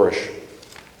will flourish.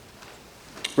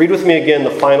 Read with me again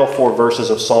the final 4 verses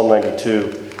of Psalm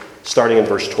 92, starting in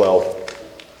verse 12.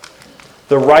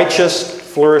 The righteous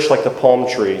flourish like the palm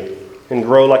tree and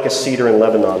grow like a cedar in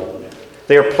Lebanon.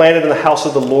 They are planted in the house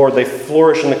of the Lord. They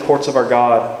flourish in the courts of our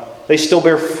God. They still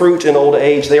bear fruit in old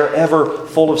age. They are ever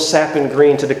full of sap and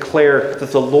green to declare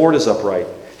that the Lord is upright.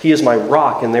 He is my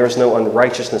rock, and there is no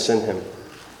unrighteousness in him.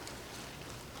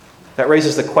 That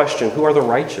raises the question, who are the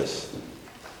righteous?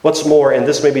 What's more, and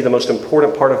this may be the most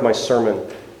important part of my sermon,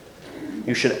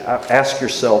 you should ask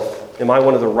yourself, am I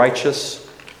one of the righteous,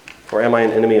 or am I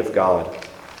an enemy of God?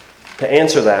 To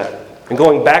answer that, and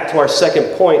going back to our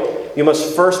second point, you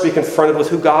must first be confronted with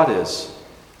who God is.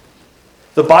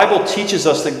 The Bible teaches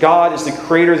us that God is the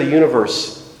creator of the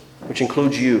universe, which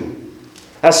includes you.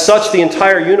 As such, the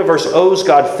entire universe owes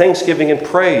God thanksgiving and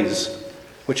praise,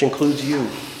 which includes you.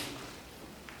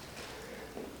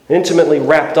 Intimately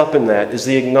wrapped up in that is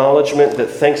the acknowledgement that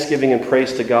thanksgiving and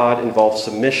praise to God involves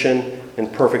submission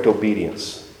and perfect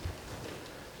obedience.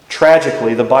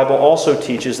 Tragically, the Bible also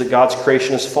teaches that God's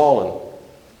creation is fallen.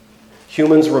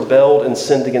 Humans rebelled and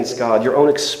sinned against God. Your own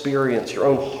experience, your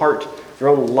own heart, your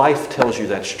own life tells you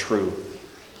that's true.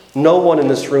 No one in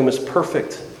this room is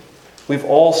perfect. We've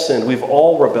all sinned. We've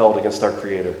all rebelled against our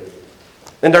Creator.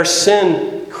 And our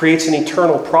sin creates an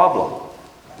eternal problem.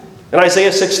 In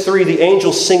Isaiah 6:3, the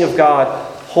angels sing of God,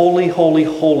 "Holy, holy,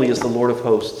 holy is the Lord of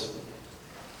hosts."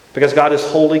 Because God is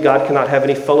holy, God cannot have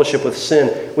any fellowship with sin,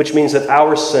 which means that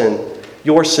our sin,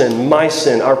 your sin, my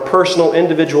sin, our personal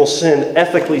individual sin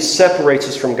ethically separates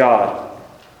us from God.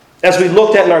 As we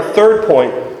looked at in our third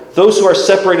point, those who are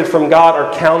separated from God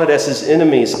are counted as his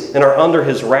enemies and are under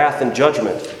his wrath and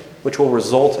judgment, which will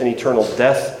result in eternal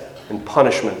death and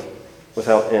punishment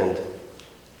without end.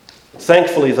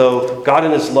 Thankfully, though, God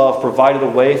in his love provided a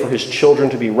way for his children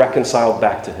to be reconciled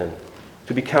back to him,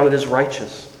 to be counted as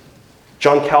righteous.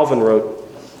 John Calvin wrote,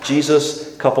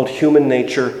 Jesus coupled human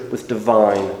nature with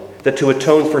divine, that to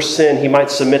atone for sin he might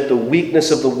submit the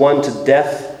weakness of the one to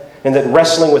death, and that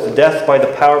wrestling with death by the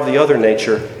power of the other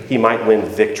nature, he might win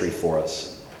victory for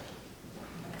us.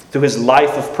 Through his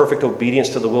life of perfect obedience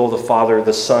to the will of the Father,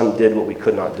 the Son did what we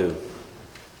could not do.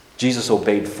 Jesus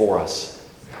obeyed for us.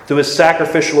 Through his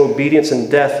sacrificial obedience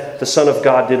and death, the Son of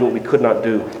God did what we could not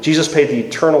do. Jesus paid the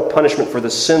eternal punishment for the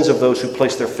sins of those who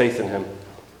placed their faith in him.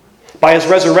 By his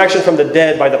resurrection from the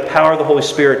dead, by the power of the Holy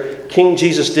Spirit, King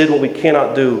Jesus did what we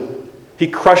cannot do. He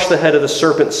crushed the head of the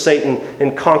serpent, Satan,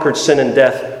 and conquered sin and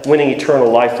death, winning eternal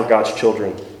life for God's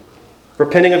children.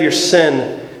 Repenting of your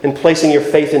sin and placing your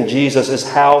faith in Jesus is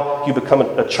how you become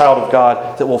a child of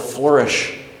God that will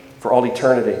flourish for all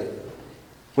eternity.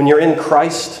 When you're in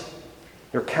Christ,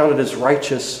 you're counted as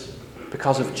righteous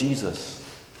because of Jesus.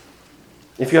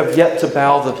 If you have yet to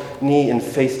bow the knee in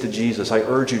faith to Jesus, I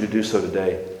urge you to do so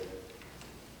today.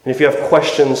 And if you have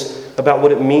questions about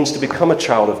what it means to become a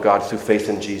child of God through faith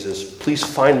in Jesus, please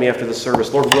find me after the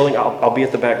service. Lord willing, I'll be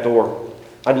at the back door.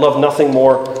 I'd love nothing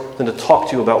more than to talk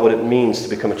to you about what it means to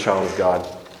become a child of God.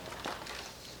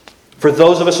 For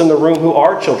those of us in the room who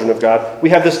are children of God, we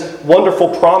have this wonderful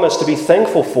promise to be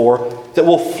thankful for that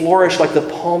will flourish like the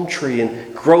palm tree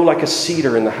and grow like a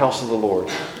cedar in the house of the Lord.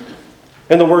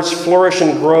 And the words flourish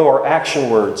and grow are action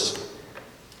words.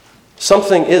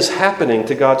 Something is happening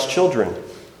to God's children.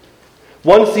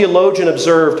 One theologian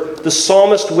observed, the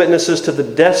psalmist witnesses to the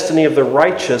destiny of the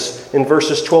righteous in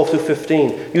verses 12 through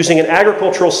 15. Using an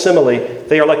agricultural simile,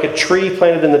 they are like a tree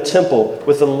planted in the temple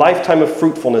with a lifetime of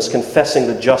fruitfulness confessing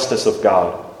the justice of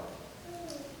God.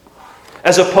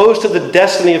 As opposed to the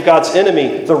destiny of God's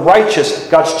enemy, the righteous,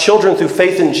 God's children through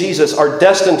faith in Jesus, are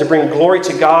destined to bring glory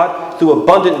to God through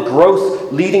abundant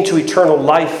growth leading to eternal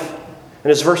life.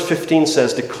 And as verse 15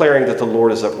 says, declaring that the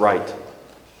Lord is upright.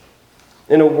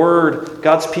 In a word,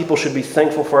 God's people should be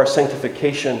thankful for our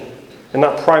sanctification, and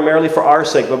not primarily for our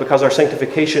sake, but because our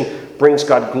sanctification brings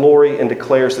God glory and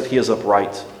declares that he is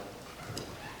upright.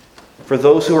 For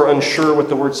those who are unsure what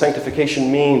the word sanctification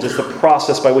means, it's the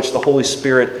process by which the Holy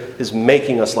Spirit is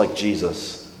making us like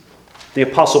Jesus. The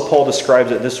Apostle Paul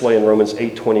describes it this way in Romans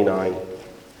 8:29.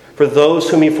 For those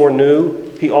whom he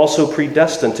foreknew, he also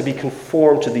predestined to be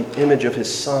conformed to the image of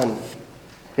his Son,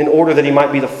 in order that he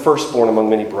might be the firstborn among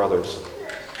many brothers.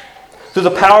 Through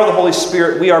the power of the Holy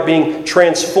Spirit, we are being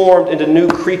transformed into new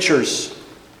creatures,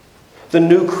 the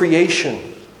new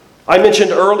creation. I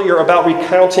mentioned earlier about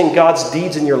recounting God's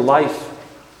deeds in your life.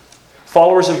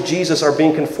 Followers of Jesus are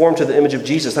being conformed to the image of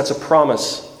Jesus. That's a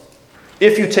promise.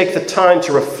 If you take the time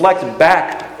to reflect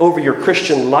back over your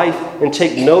Christian life and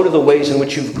take note of the ways in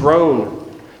which you've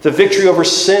grown, the victory over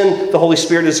sin the Holy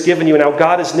Spirit has given you, and how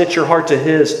God has knit your heart to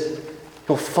his,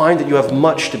 you'll find that you have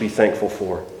much to be thankful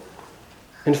for.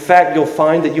 In fact, you'll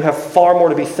find that you have far more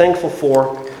to be thankful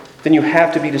for than you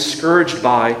have to be discouraged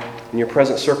by in your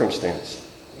present circumstance.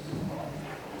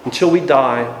 Until we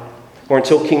die, or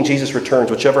until King Jesus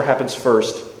returns, whichever happens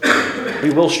first, we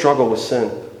will struggle with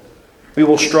sin. We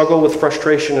will struggle with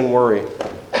frustration and worry.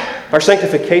 Our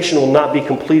sanctification will not be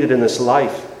completed in this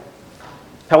life.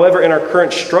 However, in our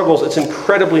current struggles, it's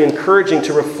incredibly encouraging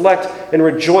to reflect and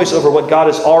rejoice over what God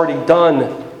has already done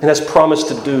and has promised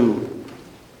to do.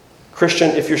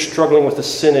 Christian, if you're struggling with a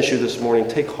sin issue this morning,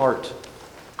 take heart.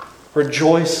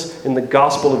 Rejoice in the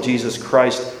gospel of Jesus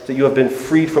Christ, that you have been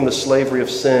freed from the slavery of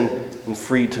sin and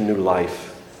freed to new life.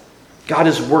 God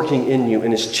is working in you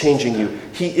and is changing you.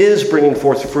 He is bringing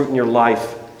forth fruit in your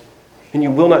life, and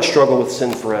you will not struggle with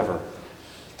sin forever.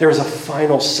 There is a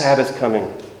final Sabbath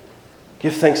coming.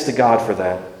 Give thanks to God for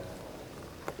that.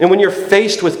 And when you're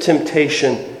faced with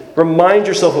temptation, remind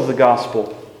yourself of the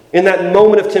gospel. In that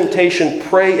moment of temptation,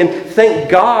 pray and thank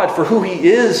God for who He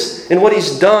is and what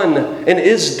He's done and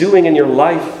is doing in your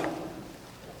life.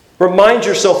 Remind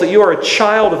yourself that you are a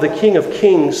child of the King of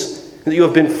Kings, that you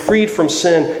have been freed from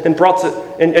sin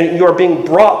and you are being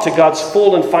brought to God's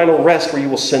full and final rest where you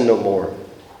will sin no more.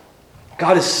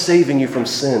 God is saving you from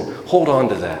sin. Hold on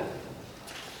to that.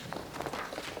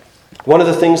 One of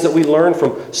the things that we learn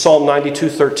from Psalm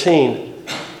 92:13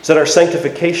 is that our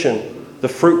sanctification, the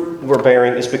fruit we're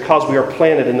bearing, is because we are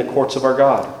planted in the courts of our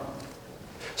God.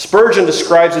 Spurgeon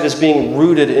describes it as being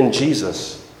rooted in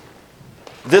Jesus.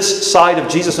 This side of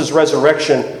Jesus'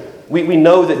 resurrection, we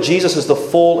know that Jesus is the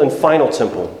full and final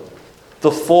temple,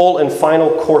 the full and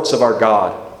final courts of our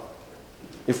God.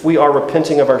 If we are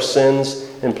repenting of our sins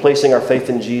and placing our faith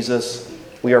in Jesus,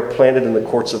 we are planted in the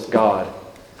courts of God.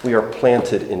 We are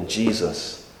planted in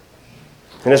Jesus.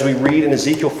 And as we read in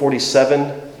Ezekiel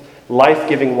 47,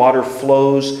 life-giving water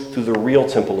flows through the real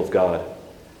temple of God.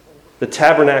 The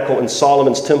tabernacle in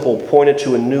Solomon's temple pointed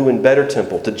to a new and better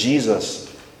temple, to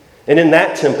Jesus. And in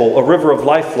that temple, a river of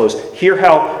life flows. Hear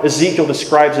how Ezekiel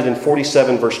describes it in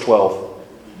 47 verse 12.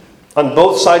 On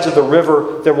both sides of the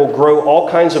river there will grow all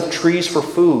kinds of trees for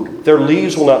food. Their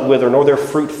leaves will not wither, nor their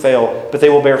fruit fail, but they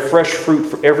will bear fresh fruit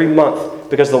for every month,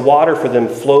 because the water for them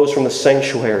flows from the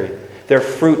sanctuary. Their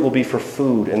fruit will be for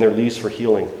food, and their leaves for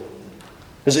healing.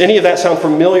 Does any of that sound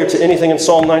familiar to anything in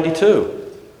Psalm 92?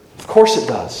 Of course it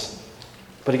does.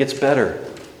 But it gets better.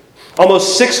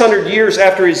 Almost 600 years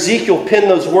after Ezekiel penned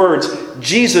those words,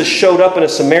 Jesus showed up in a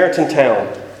Samaritan town.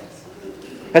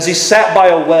 As he sat by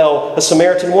a well, a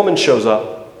Samaritan woman shows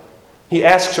up. He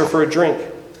asks her for a drink.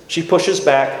 She pushes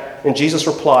back, and Jesus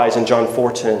replies in John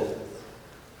 4:10,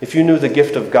 "If you knew the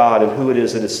gift of God and who it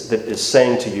is that is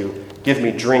saying to you, 'Give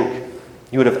me drink,'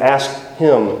 you would have asked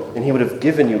Him, and He would have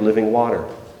given you living water."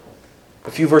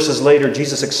 A few verses later,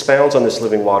 Jesus expounds on this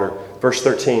living water. Verse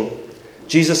 13,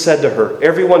 Jesus said to her,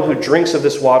 "Everyone who drinks of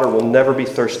this water will never be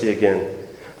thirsty again.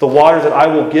 The water that I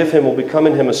will give him will become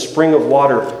in him a spring of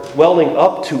water, welling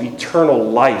up to eternal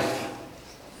life."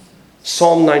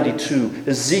 Psalm 92,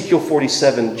 Ezekiel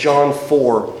 47, John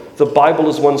 4. The Bible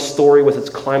is one story with its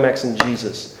climax in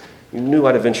Jesus. You knew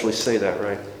I'd eventually say that,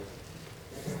 right?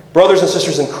 Brothers and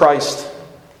sisters in Christ,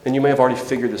 and you may have already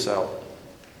figured this out,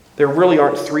 there really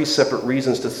aren't three separate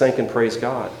reasons to thank and praise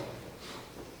God.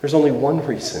 There's only one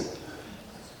reason,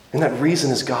 and that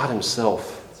reason is God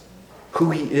Himself,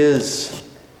 who He is.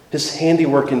 His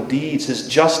handiwork and deeds, His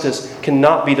justice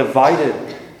cannot be divided.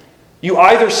 You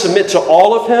either submit to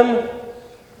all of Him,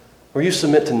 or you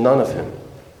submit to none of Him.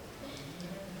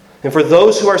 And for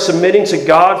those who are submitting to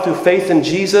God through faith in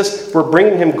Jesus, we're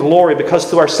bringing Him glory, because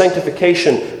through our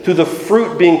sanctification, through the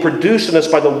fruit being produced in us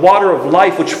by the water of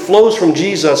life which flows from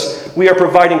Jesus, we are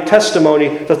providing testimony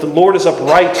that the Lord is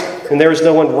upright and there is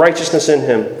no unrighteousness in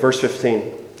Him. Verse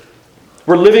 15.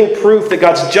 We're living proof that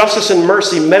God's justice and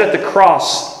mercy met at the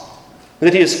cross, and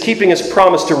that He is keeping His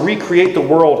promise to recreate the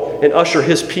world and usher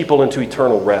His people into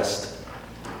eternal rest.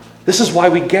 This is why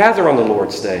we gather on the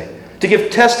Lord's Day, to give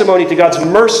testimony to God's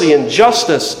mercy and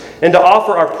justice, and to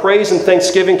offer our praise and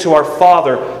thanksgiving to our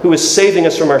Father who is saving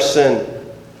us from our sin.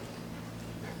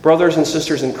 Brothers and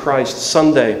sisters in Christ,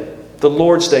 Sunday, the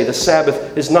Lord's Day, the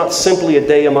Sabbath, is not simply a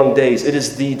day among days. It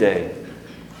is the day.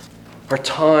 Our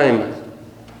time,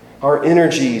 our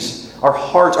energies, our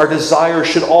hearts, our desires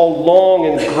should all long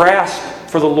and grasp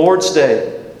for the Lord's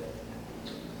Day.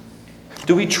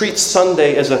 Do we treat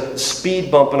Sunday as a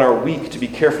speed bump in our week to be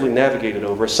carefully navigated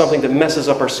over, as something that messes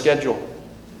up our schedule?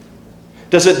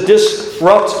 Does it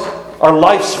disrupt our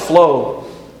life's flow?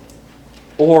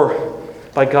 Or,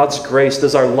 by God's grace,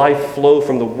 does our life flow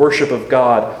from the worship of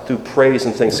God through praise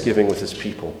and thanksgiving with His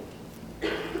people?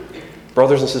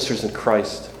 Brothers and sisters in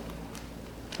Christ,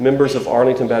 members of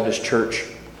Arlington Baptist Church,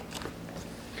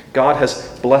 God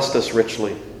has blessed us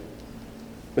richly,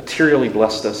 materially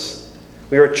blessed us.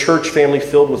 We are a church family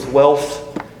filled with wealth,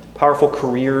 powerful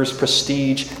careers,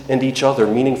 prestige, and each other,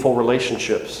 meaningful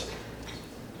relationships.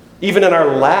 Even in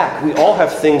our lack, we all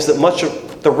have things that much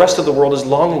of the rest of the world is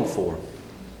longing for.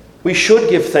 We should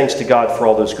give thanks to God for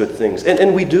all those good things,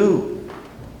 and we do.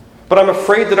 But I'm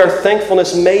afraid that our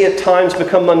thankfulness may at times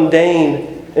become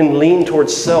mundane and lean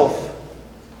towards self,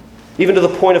 even to the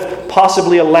point of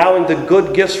possibly allowing the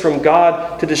good gifts from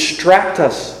God to distract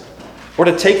us or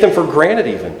to take them for granted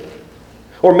even.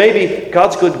 Or maybe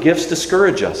God's good gifts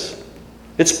discourage us.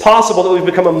 It's possible that we've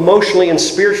become emotionally and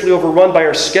spiritually overrun by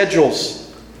our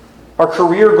schedules, our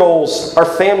career goals, our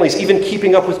families, even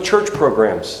keeping up with church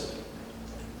programs.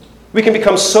 We can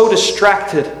become so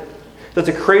distracted that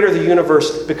the creator of the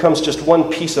universe becomes just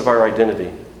one piece of our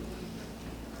identity.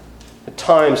 At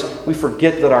times, we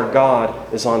forget that our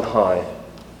God is on high.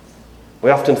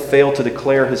 We often fail to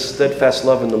declare His steadfast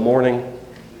love in the morning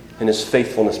and His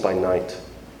faithfulness by night.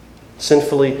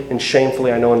 Sinfully and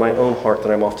shamefully, I know in my own heart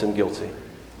that I'm often guilty.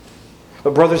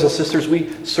 But brothers and sisters,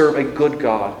 we serve a good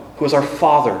God who is our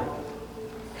Father,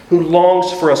 who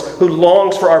longs for us, who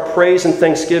longs for our praise and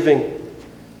thanksgiving.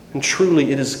 And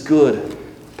truly, it is good,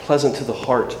 pleasant to the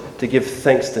heart to give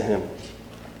thanks to Him.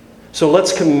 So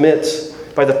let's commit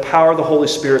by the power of the Holy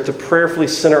Spirit to prayerfully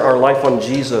center our life on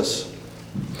Jesus,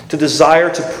 to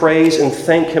desire to praise and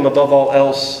thank Him above all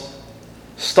else.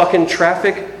 Stuck in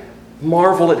traffic?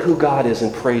 Marvel at who God is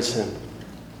and praise Him.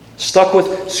 Stuck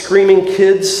with screaming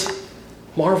kids?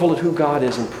 Marvel at who God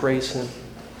is and praise Him.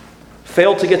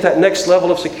 Failed to get that next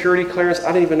level of security clearance?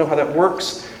 I don't even know how that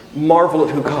works. Marvel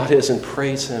at who God is and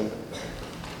praise Him.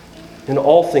 In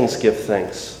all things give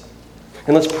thanks.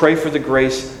 And let's pray for the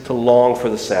grace to long for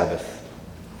the Sabbath.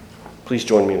 Please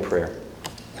join me in prayer.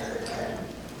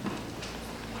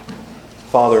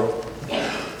 Father,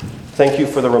 thank You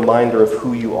for the reminder of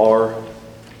who You are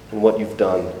and what You've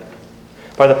done.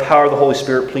 By the power of the Holy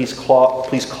Spirit, please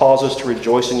cause us to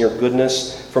rejoice in Your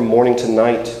goodness from morning to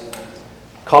night.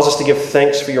 Cause us to give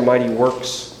thanks for Your mighty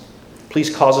works.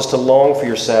 Please cause us to long for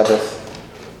Your Sabbath.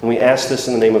 And we ask this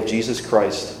in the name of Jesus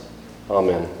Christ.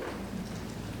 Amen.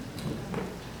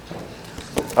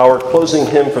 Our closing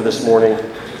hymn for this morning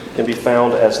can be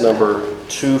found as number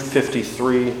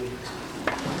 253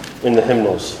 in the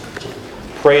hymnals.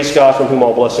 Praise God from whom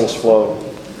all blessings flow.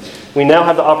 We now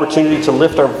have the opportunity to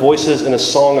lift our voices in a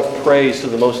song of praise to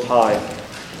the Most High.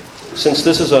 Since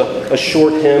this is a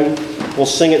short hymn, we'll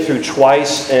sing it through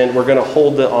twice, and we're going to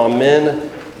hold the Amen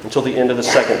until the end of the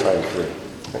second time through.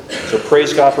 So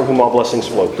praise God from whom all blessings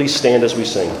flow. Please stand as we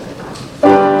sing.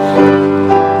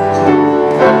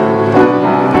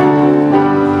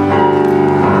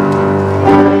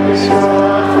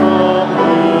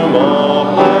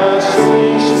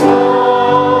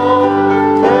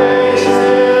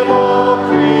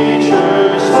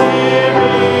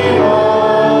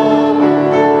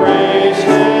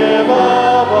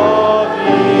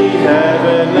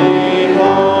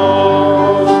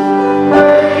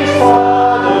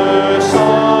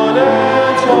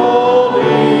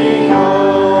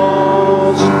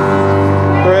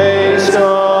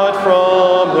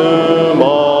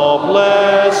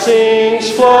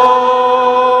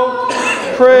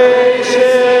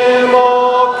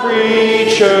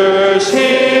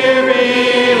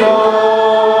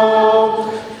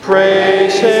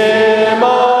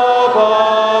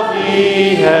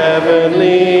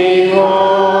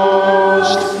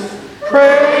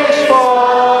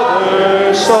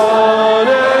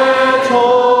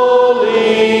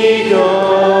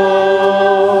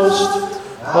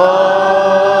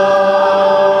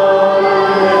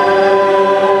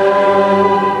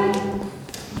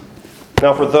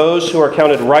 Now, for those who are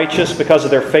counted righteous because of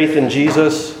their faith in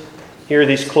Jesus, here are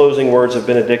these closing words of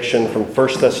benediction from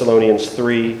 1 Thessalonians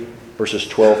 3, verses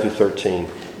 12 through 13.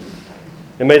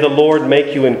 And may the Lord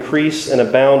make you increase and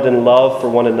abound in love for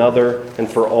one another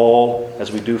and for all,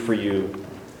 as we do for you,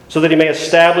 so that He may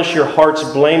establish your hearts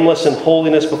blameless in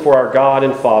holiness before our God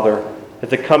and Father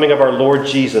at the coming of our Lord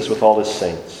Jesus with all His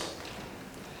saints.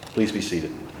 Please be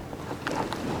seated.